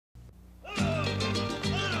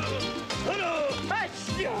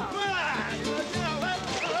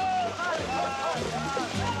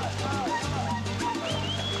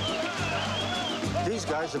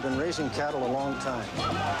guys have been raising cattle a long time.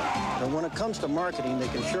 And when it comes to marketing, they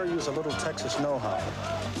can sure use a little Texas know-how.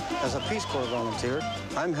 As a Peace Corps volunteer,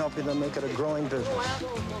 I'm helping them make it a growing business.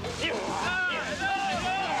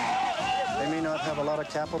 They may not have a lot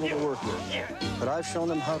of capital to work with, but I've shown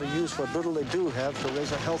them how to use what little they do have to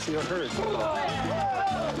raise a healthier herd.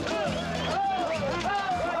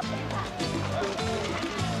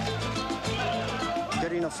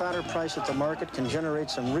 Getting a fatter price at the market can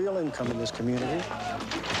generate some real income in this community,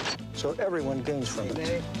 so everyone gains from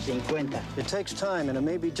it. It takes time, and it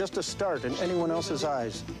may be just a start in anyone else's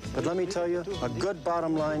eyes, but let me tell you, a good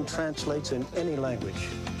bottom line translates in any language.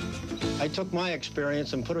 I took my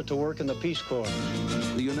experience and put it to work in the Peace Corps.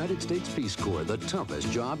 The United States Peace Corps, the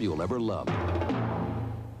toughest job you'll ever love.